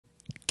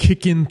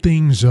Kicking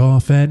things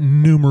off at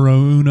numero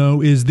uno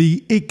is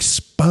the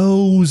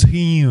Expose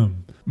Him.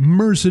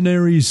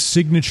 Mercenary's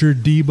signature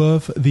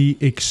debuff, the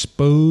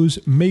Expose,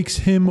 makes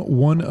him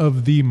one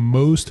of the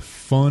most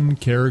fun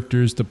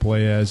characters to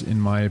play as,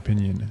 in my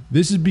opinion.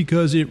 This is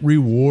because it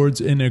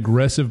rewards an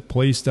aggressive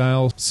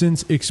playstyle,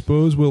 since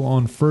Expose will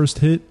on first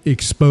hit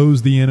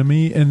expose the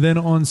enemy, and then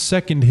on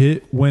second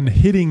hit, when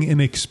hitting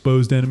an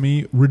exposed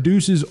enemy,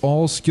 reduces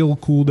all skill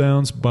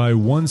cooldowns by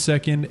 1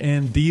 second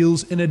and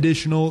deals an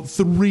additional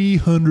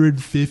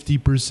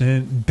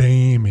 350%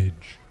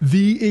 damage.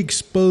 The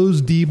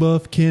Expose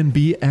debuff can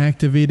be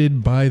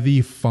activated by the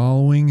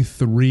following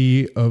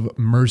 3 of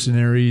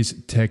Mercenary's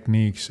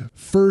techniques.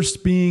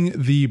 First being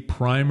the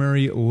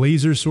primary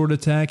laser sword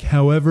attack,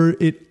 however,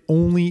 it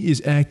only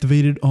is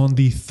activated on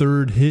the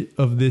 3rd hit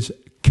of this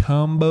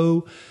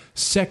combo.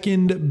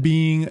 Second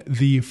being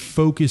the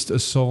focused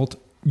assault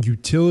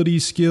utility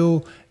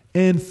skill.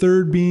 And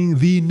third being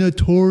the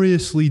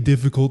notoriously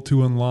difficult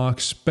to unlock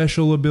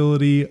special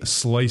ability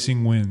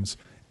Slicing Winds.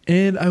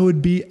 And I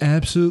would be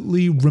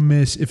absolutely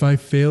remiss if I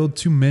failed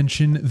to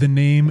mention the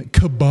name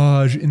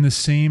Cabbage in the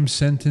same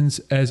sentence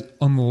as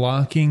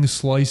unlocking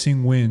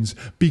Slicing Winds,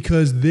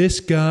 because this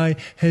guy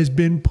has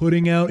been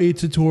putting out a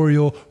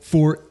tutorial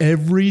for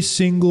every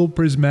single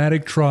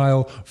prismatic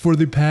trial for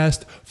the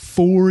past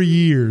 4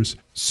 years.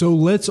 So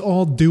let's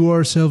all do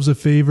ourselves a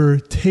favor,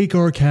 take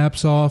our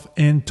caps off,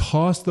 and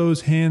toss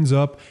those hands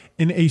up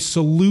in a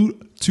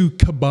salute to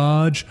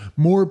Cabbage,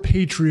 more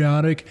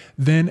patriotic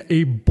than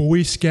a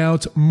Boy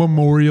Scout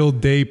Memorial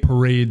Day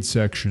parade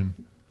section.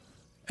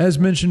 As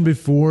mentioned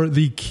before,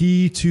 the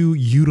key to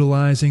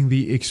utilizing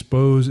the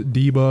Expose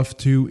debuff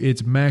to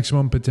its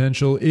maximum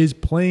potential is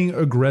playing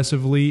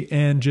aggressively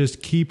and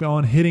just keep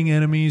on hitting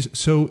enemies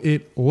so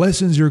it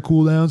lessens your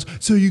cooldowns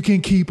so you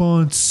can keep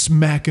on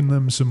smacking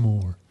them some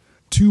more.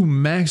 To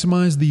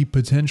maximize the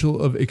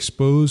potential of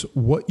Expose,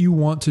 what you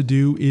want to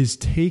do is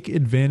take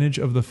advantage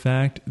of the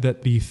fact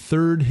that the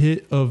 3rd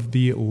hit of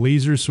the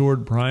Laser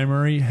Sword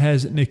primary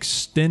has an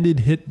extended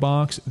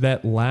hitbox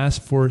that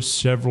lasts for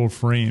several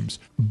frames.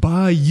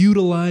 By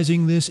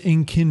utilizing this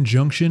in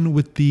conjunction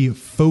with the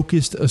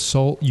Focused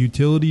Assault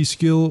utility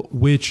skill,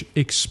 which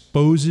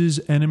exposes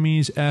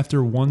enemies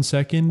after 1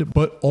 second,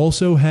 but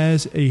also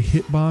has a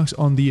hitbox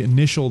on the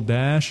initial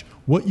dash,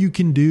 what you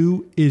can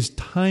do is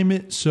time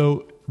it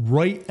so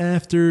right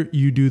after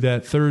you do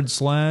that 3rd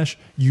slash,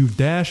 you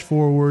dash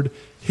forward,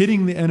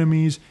 hitting the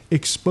enemies,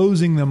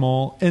 exposing them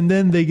all, and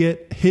then they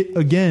get hit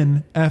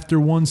again after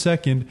 1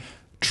 second,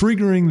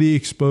 triggering the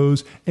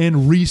expose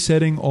and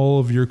resetting all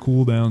of your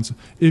cooldowns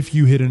if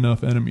you hit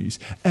enough enemies.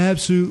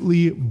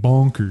 Absolutely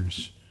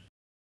bonkers.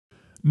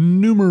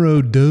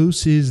 Numero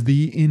dos is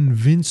the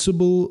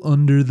Invincible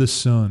Under the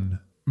Sun.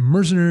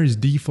 Mercenary's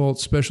default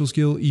special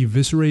skill,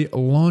 Eviscerate,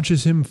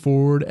 launches him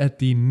forward at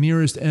the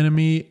nearest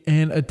enemy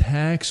and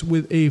attacks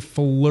with a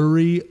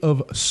flurry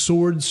of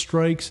sword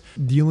strikes,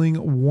 dealing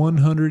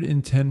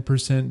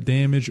 110%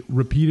 damage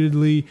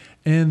repeatedly,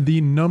 and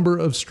the number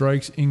of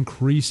strikes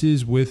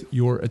increases with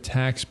your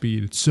attack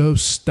speed. So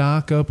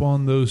stock up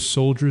on those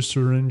soldier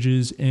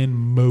syringes and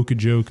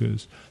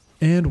mochajokas.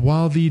 And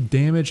while the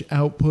damage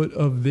output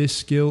of this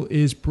skill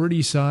is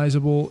pretty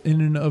sizable in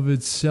and of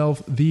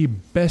itself, the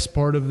best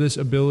part of this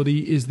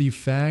ability is the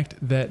fact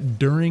that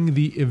during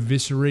the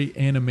Eviscerate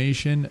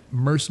animation,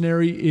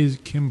 Mercenary is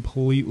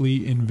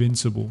completely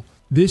invincible.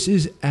 This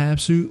is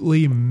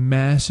absolutely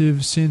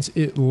massive since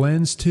it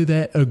lends to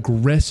that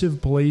aggressive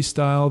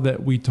playstyle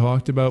that we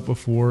talked about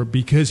before,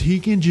 because he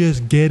can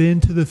just get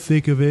into the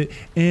thick of it,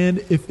 and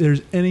if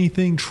there's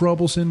anything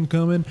troublesome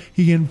coming,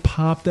 he can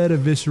pop that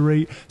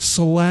Eviscerate,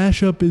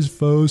 slash up his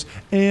foes,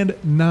 and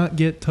not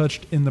get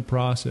touched in the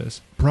process.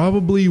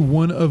 Probably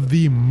one of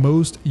the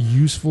most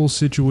useful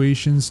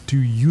situations to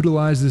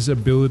utilize this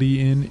ability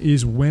in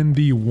is when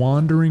the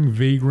Wandering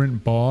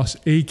Vagrant boss,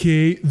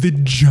 aka the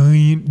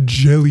giant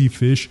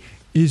jellyfish,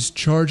 is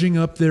charging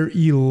up their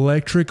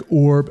electric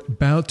orb,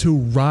 about to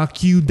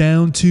rock you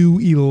down to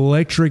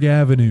Electric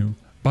Avenue.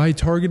 By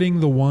targeting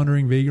the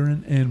Wandering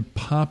Vagrant and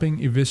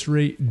popping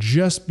Eviscerate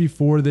just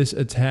before this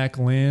attack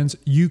lands,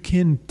 you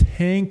can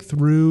tank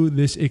through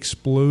this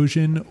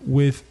explosion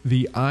with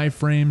the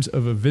iframes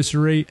of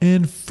Eviscerate,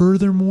 and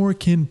furthermore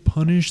can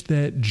punish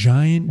that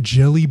giant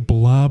jelly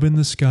blob in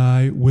the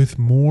sky with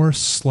more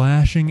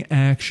slashing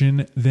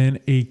action than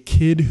a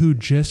kid who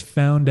just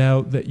found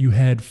out that you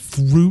had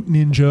Fruit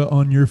Ninja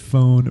on your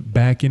phone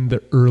back in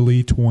the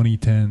early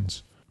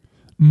 2010s.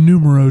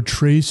 Numero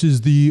tres is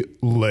the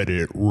Let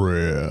It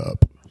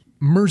Rip.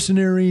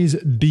 Mercenary's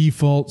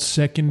default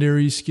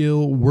secondary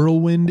skill,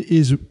 Whirlwind,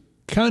 is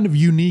kind of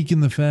unique in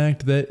the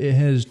fact that it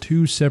has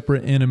 2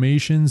 separate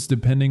animations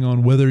depending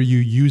on whether you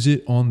use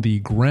it on the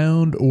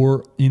ground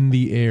or in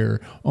the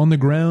air. On the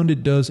ground,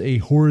 it does a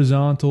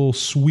horizontal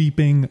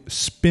sweeping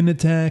spin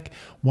attack,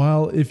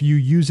 while if you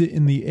use it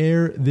in the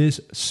air, this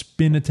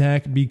spin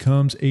attack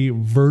becomes a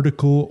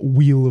vertical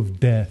wheel of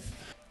death.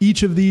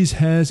 Each of these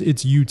has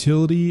its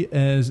utility,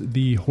 as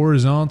the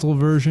horizontal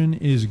version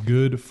is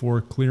good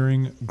for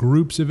clearing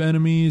groups of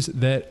enemies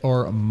that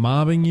are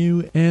mobbing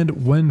you,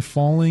 and when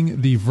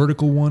falling, the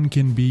vertical one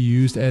can be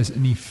used as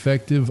an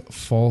effective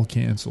fall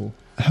cancel.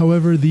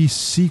 However, the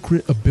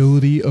secret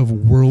ability of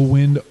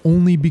Whirlwind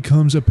only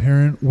becomes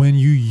apparent when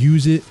you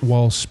use it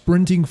while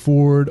sprinting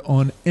forward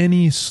on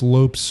any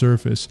sloped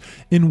surface,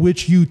 in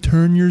which you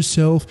turn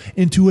yourself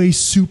into a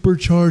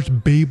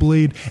supercharged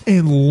Beyblade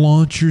and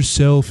launch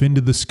yourself into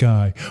the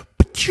sky.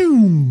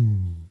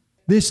 Pachoom!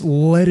 This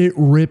Let It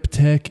Rip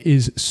tech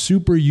is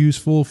super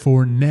useful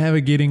for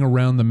navigating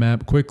around the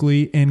map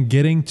quickly and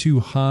getting to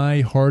high,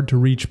 hard to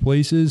reach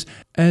places,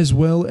 as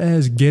well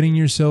as getting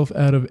yourself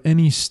out of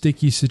any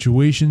sticky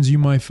situations you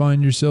might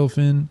find yourself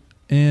in,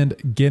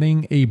 and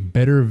getting a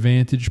better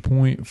vantage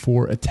point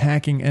for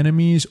attacking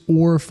enemies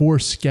or for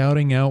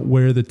scouting out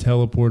where the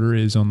teleporter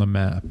is on the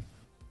map.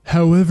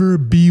 However,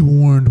 be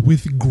warned,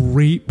 with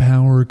great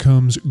power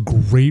comes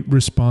great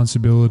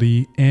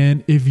responsibility,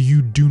 and if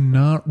you do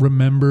not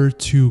remember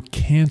to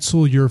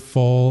cancel your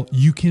fall,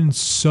 you can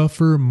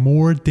suffer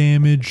more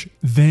damage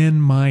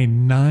than my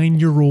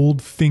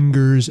 9-year-old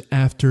fingers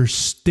after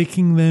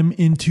sticking them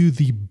into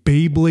the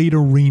Beyblade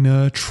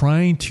arena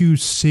trying to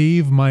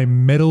save my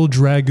Metal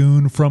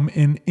Dragoon from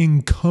an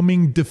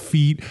incoming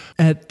defeat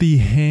at the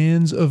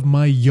hands of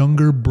my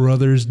younger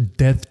brother's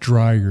Death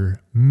Dryer.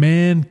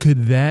 Man,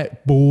 could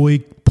that boy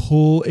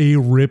pull a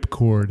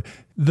ripcord.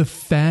 The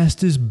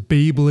fastest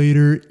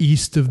Beyblader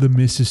east of the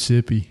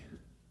Mississippi.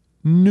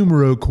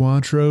 Numero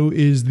quattro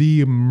is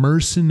the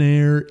Mercen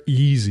Air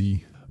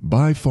EZ.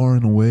 By far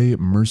and away,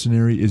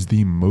 Mercenary is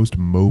the most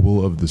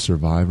mobile of the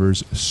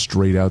survivors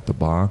straight out the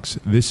box.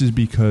 This is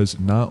because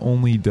not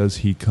only does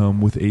he come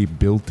with a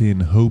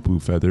built-in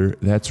Hopu feather,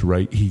 that's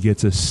right, he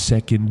gets a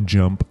second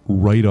jump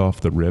right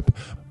off the rip,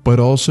 but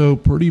also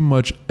pretty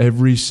much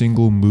every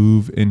single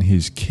move in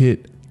his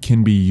kit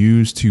can be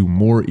used to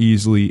more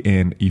easily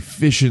and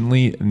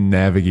efficiently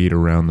navigate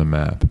around the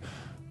map.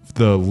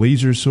 The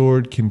laser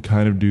sword can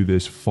kind of do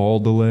this fall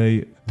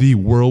delay. The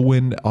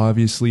Whirlwind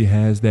obviously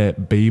has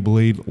that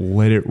Beyblade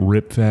Let It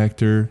Rip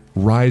factor.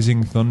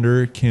 Rising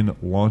Thunder can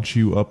launch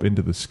you up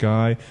into the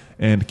sky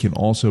and can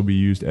also be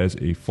used as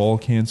a fall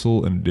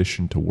cancel in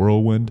addition to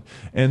Whirlwind.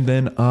 And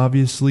then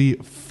obviously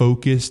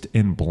Focused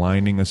and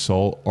Blinding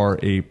Assault are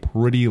a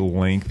pretty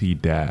lengthy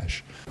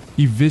dash.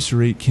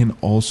 Eviscerate can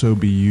also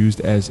be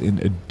used as an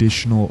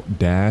additional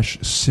dash,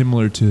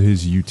 similar to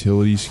his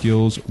utility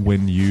skills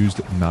when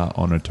used not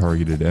on a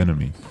targeted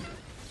enemy.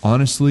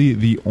 Honestly,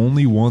 the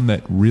only one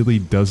that really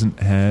doesn't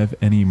have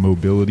any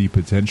mobility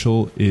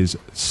potential is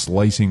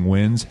Slicing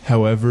Winds.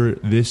 However,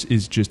 this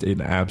is just an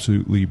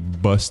absolutely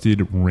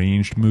busted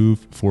ranged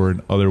move for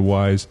an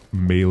otherwise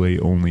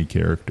melee-only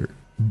character.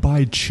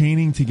 By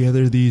chaining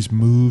together these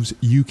moves,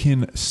 you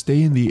can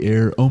stay in the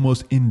air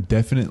almost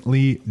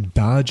indefinitely,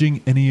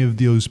 dodging any of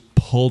those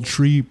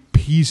paltry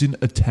peasant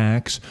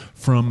attacks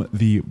from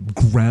the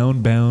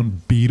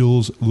ground-bound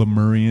beetles,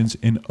 Lemurians,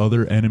 and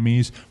other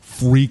enemies.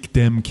 Freak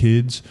them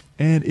kids.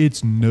 And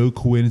it's no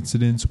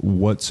coincidence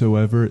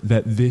whatsoever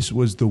that this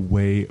was the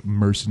way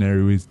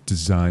Mercenary was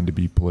designed to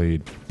be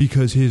played,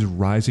 because his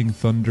Rising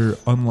Thunder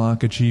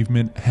unlock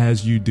achievement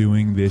has you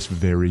doing this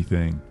very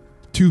thing.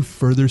 To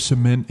further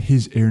cement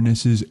his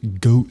airness's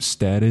GOAT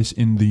status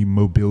in the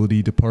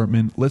mobility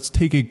department, let's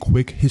take a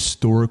quick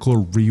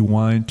historical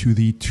rewind to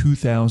the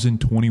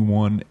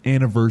 2021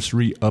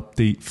 Anniversary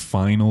Update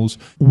Finals,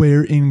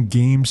 where in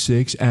Game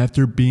 6,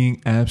 after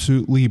being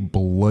absolutely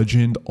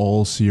bludgeoned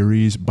all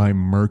series by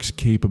Merc's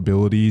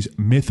capabilities,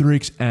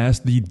 Mithrix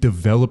asked the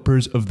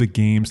developers of the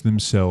games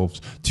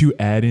themselves to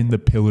add in the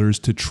pillars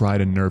to try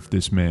to nerf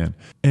this man.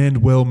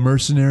 And well,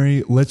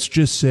 Mercenary, let's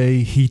just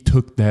say he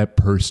took that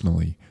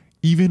personally.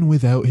 Even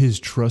without his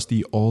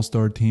trusty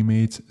all-star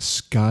teammates,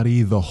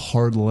 Scotty the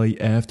Hardlight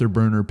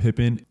Afterburner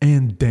Pippin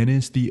and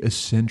Dennis the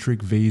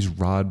Eccentric Vase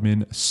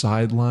Rodman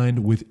sidelined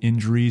with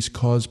injuries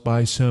caused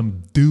by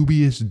some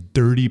dubious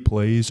dirty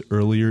plays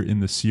earlier in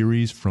the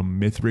series from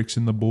Mithrix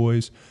and the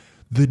boys,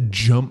 the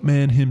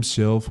Jumpman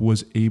himself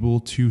was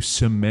able to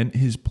cement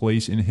his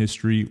place in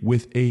history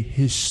with a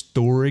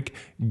historic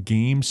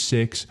Game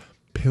 6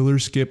 pillar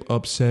skip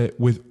upset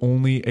with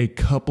only a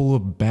couple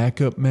of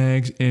backup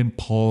mags and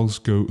Paul's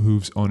goat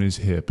hooves on his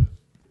hip.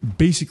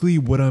 Basically,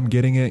 what I'm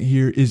getting at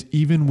here is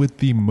even with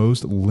the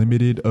most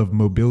limited of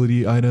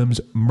mobility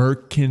items,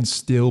 Merc can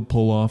still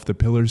pull off the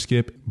pillar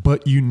skip,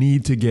 but you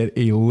need to get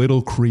a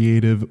little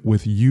creative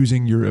with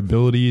using your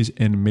abilities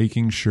and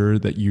making sure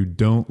that you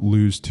don't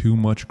lose too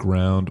much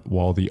ground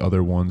while the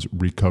other ones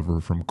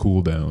recover from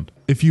cooldown.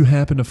 If you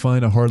happen to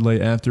find a Hardlight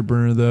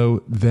Afterburner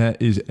though,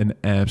 that is an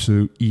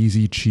absolute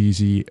easy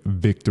cheesy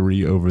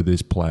victory over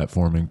this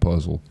platforming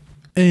puzzle.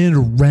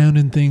 And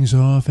rounding things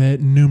off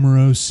at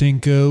numero 5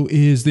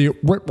 is the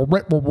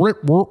Slamurai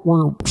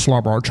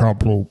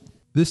Champloo.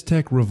 This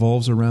tech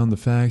revolves around the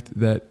fact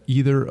that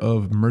either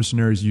of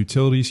Mercenary's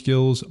utility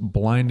skills,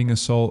 Blinding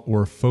Assault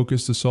or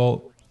Focused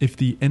Assault, If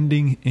the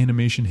ending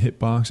animation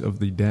hitbox of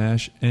the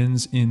dash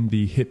ends in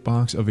the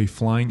hitbox of a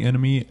flying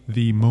enemy,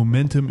 the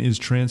momentum is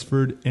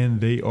transferred and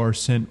they are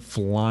sent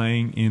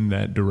flying in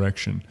that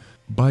direction.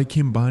 By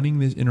combining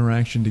this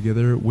interaction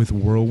together with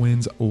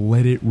Whirlwind's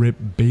Let It Rip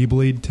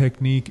Beyblade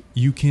technique,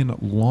 you can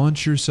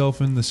launch yourself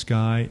in the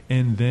sky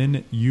and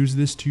then use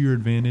this to your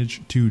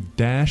advantage to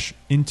dash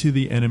into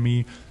the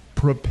enemy,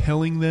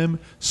 propelling them,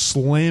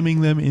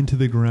 slamming them into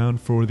the ground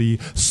for the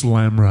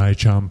Slamurai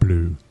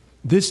Champloo.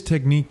 This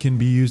technique can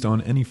be used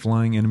on any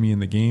flying enemy in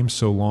the game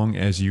so long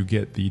as you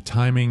get the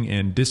timing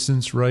and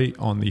distance right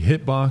on the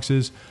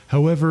hitboxes.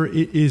 However,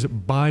 it is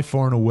by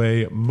far and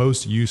away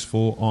most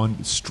useful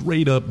on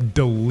straight up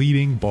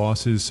deleting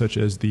bosses such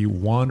as the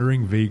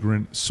Wandering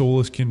Vagrant,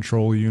 Soulless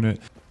Control Unit,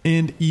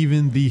 and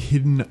even the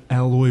Hidden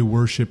Alloy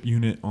Worship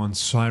Unit on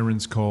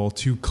Siren's Call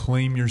to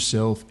claim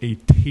yourself a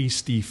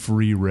tasty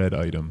free red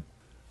item.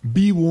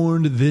 Be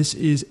warned, this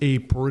is a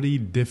pretty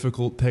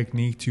difficult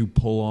technique to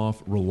pull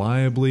off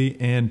reliably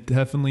and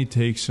definitely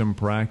takes some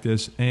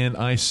practice, and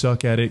I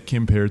suck at it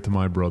compared to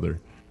my brother.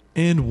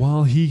 And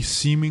while he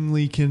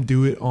seemingly can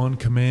do it on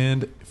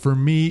command, for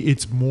me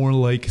it's more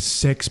like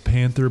Sex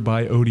Panther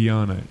by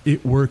Odiana.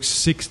 It works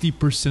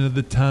 60% of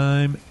the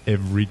time,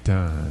 every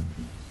time.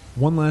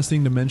 One last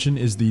thing to mention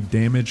is the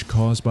damage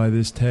caused by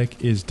this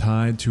tech is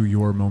tied to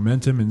your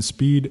momentum and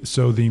speed,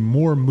 so the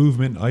more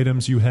movement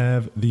items you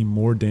have, the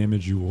more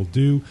damage you will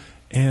do,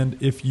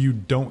 and if you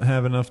don't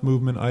have enough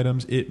movement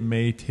items, it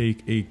may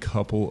take a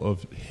couple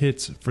of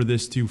hits for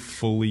this to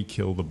fully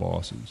kill the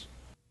bosses.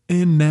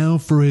 And now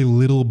for a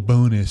little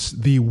bonus,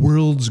 the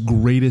world's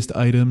greatest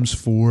items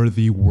for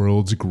the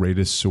world's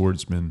greatest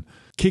swordsman.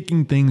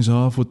 Kicking things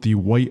off with the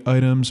white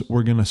items,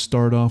 we're going to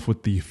start off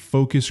with the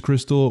Focus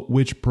Crystal,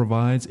 which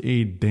provides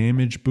a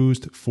damage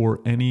boost for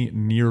any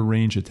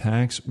near-range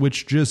attacks,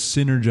 which just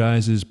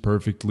synergizes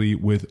perfectly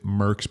with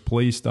Merc's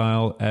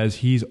playstyle as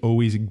he's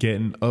always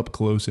getting up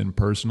close and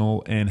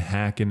personal and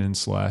hacking and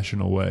slashing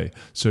away.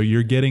 So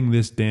you're getting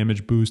this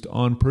damage boost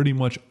on pretty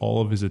much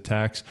all of his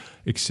attacks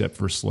except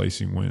for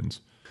Slicing Winds.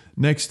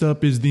 Next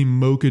up is the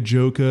Mocha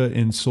Joka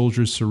and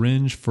Soldier's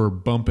Syringe for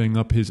bumping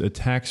up his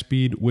attack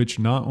speed, which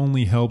not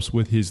only helps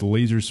with his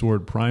Laser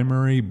Sword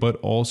primary, but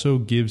also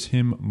gives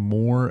him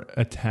more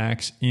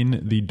attacks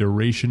in the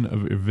duration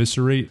of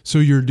Eviscerate, so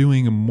you're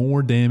doing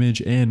more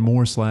damage and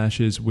more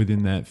slashes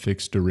within that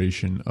fixed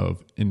duration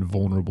of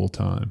invulnerable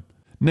time.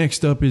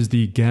 Next up is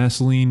the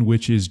Gasoline,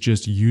 which is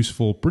just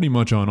useful pretty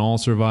much on all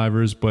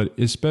survivors, but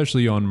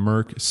especially on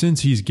Merc.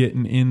 Since he's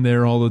getting in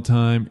there all the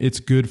time,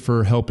 it's good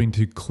for helping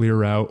to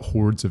clear out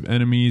hordes of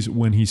enemies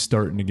when he's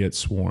starting to get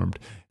swarmed.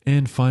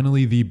 And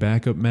finally, the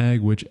Backup Mag,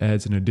 which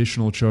adds an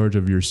additional charge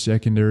of your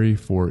secondary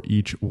for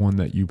each one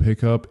that you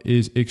pick up,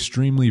 is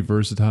extremely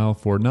versatile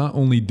for not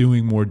only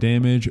doing more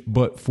damage,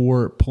 but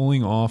for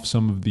pulling off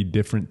some of the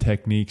different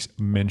techniques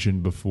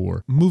mentioned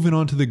before. Moving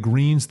on to the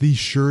greens, the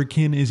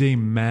Shuriken is a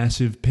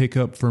massive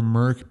pickup for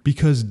Merc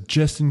because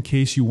just in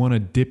case you want to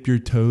dip your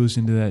toes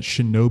into that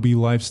shinobi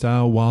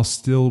lifestyle while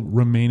still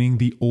remaining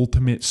the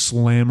ultimate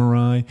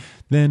Slamurai,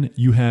 then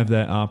you have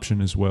that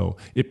option as well.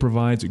 It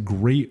provides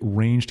great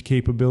ranged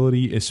capability,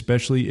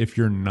 especially if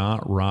you're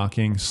not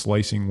rocking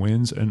Slicing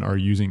Winds and are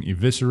using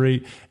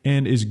Eviscerate,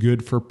 and is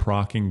good for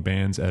proccing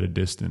bands at a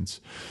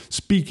distance.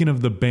 Speaking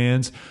of the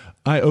bands,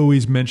 I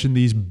always mention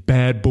these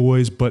bad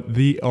boys, but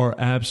they are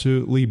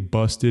absolutely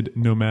busted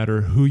no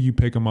matter who you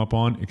pick them up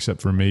on,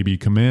 except for maybe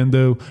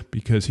Commando,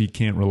 because he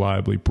can't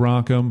reliably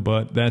proc them,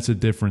 but that's a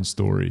different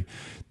story.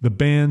 The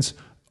bands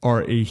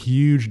are a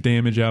huge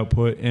damage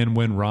output, and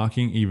when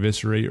rocking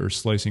Eviscerate or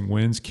Slicing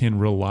Winds can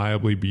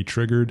reliably be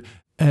triggered,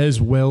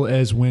 as well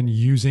as when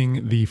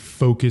using the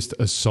Focused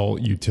Assault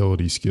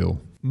utility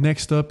skill.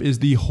 Next up is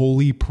the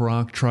holy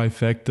proc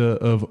trifecta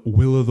of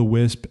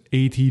Will-O-The-Wisp,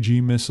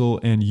 ATG Missile,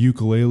 and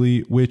Ukulele,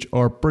 which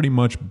are pretty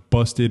much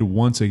busted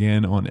once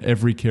again on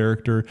every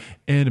character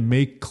and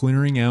make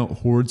clearing out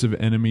hordes of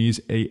enemies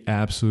an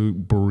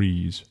absolute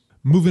breeze.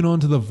 Moving on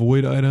to the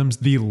void items,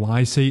 the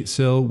Lysate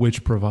Cell,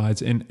 which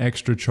provides an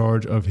extra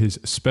charge of his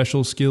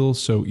special skill,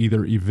 so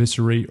either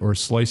Eviscerate or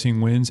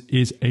Slicing Winds,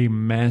 is a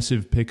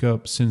massive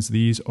pickup since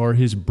these are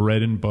his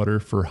bread and butter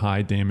for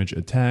high damage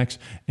attacks,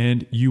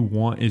 and you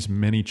want as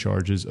many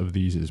charges of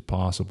these as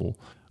possible.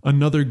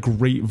 Another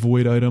great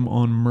void item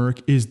on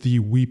Merc is the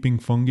Weeping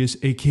Fungus,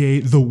 aka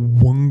the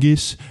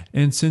Wungus,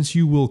 and since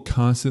you will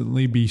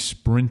constantly be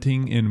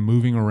sprinting and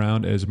moving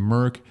around as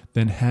Merc,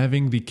 then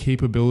having the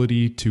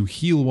capability to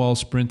heal while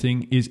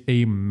sprinting is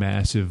a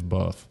massive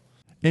buff.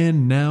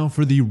 And now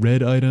for the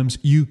red items,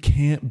 you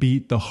can't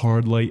beat the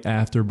Hard Light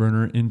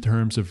Afterburner in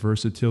terms of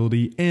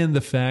versatility and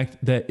the fact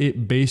that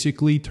it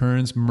basically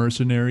turns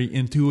Mercenary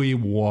into a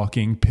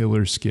walking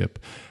pillar skip.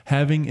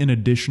 Having an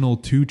additional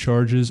 2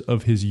 charges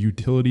of his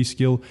utility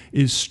skill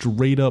is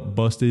straight up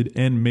busted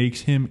and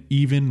makes him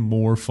even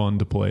more fun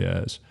to play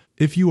as.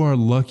 If you are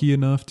lucky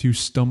enough to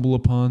stumble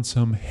upon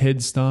some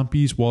head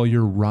stompies while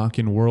you're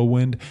rocking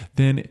Whirlwind,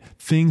 then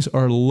things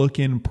are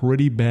looking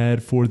pretty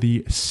bad for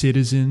the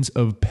citizens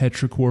of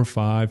Petrichor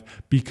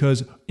 5,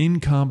 because in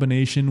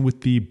combination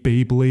with the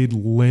Beyblade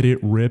Let It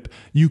Rip,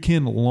 you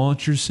can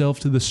launch yourself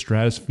to the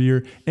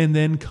stratosphere and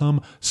then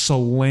come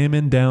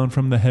slamming down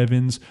from the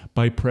heavens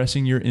by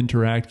pressing your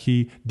interact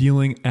key,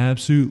 dealing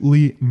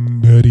absolutely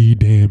nutty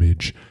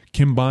damage.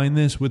 Combine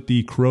this with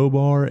the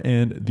crowbar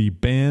and the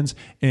bands,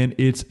 and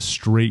it's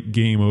straight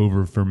game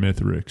over for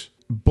Mithrix.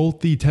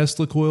 Both the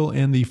Tesla Coil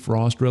and the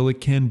Frost Relic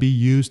can be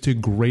used to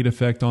great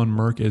effect on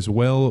Merc as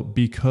well,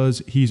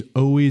 because he's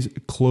always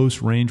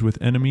close range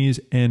with enemies,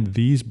 and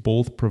these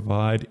both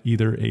provide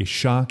either a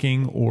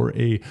shocking or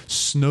a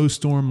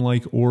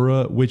snowstorm-like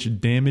aura which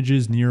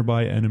damages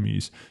nearby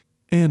enemies.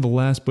 And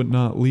last but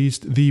not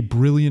least, the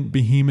Brilliant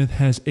Behemoth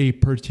has a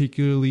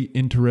particularly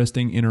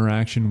interesting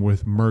interaction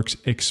with Merc's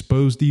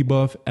Expose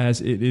debuff,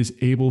 as it is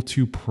able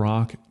to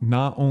proc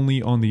not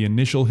only on the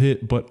initial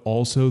hit, but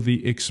also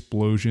the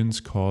explosions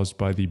caused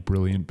by the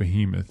Brilliant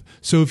Behemoth.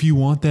 So if you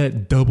want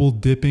that double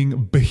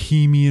dipping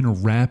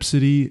Bohemian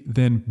Rhapsody,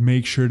 then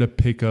make sure to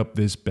pick up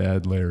this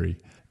Bad Larry.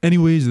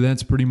 Anyways,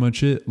 that's pretty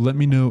much it. Let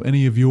me know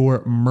any of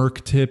your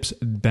Merc tips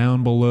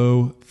down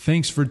below.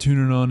 Thanks for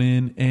tuning on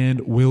in,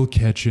 and we'll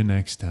catch you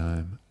next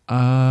time.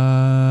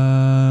 Adios,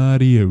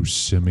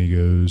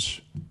 amigos.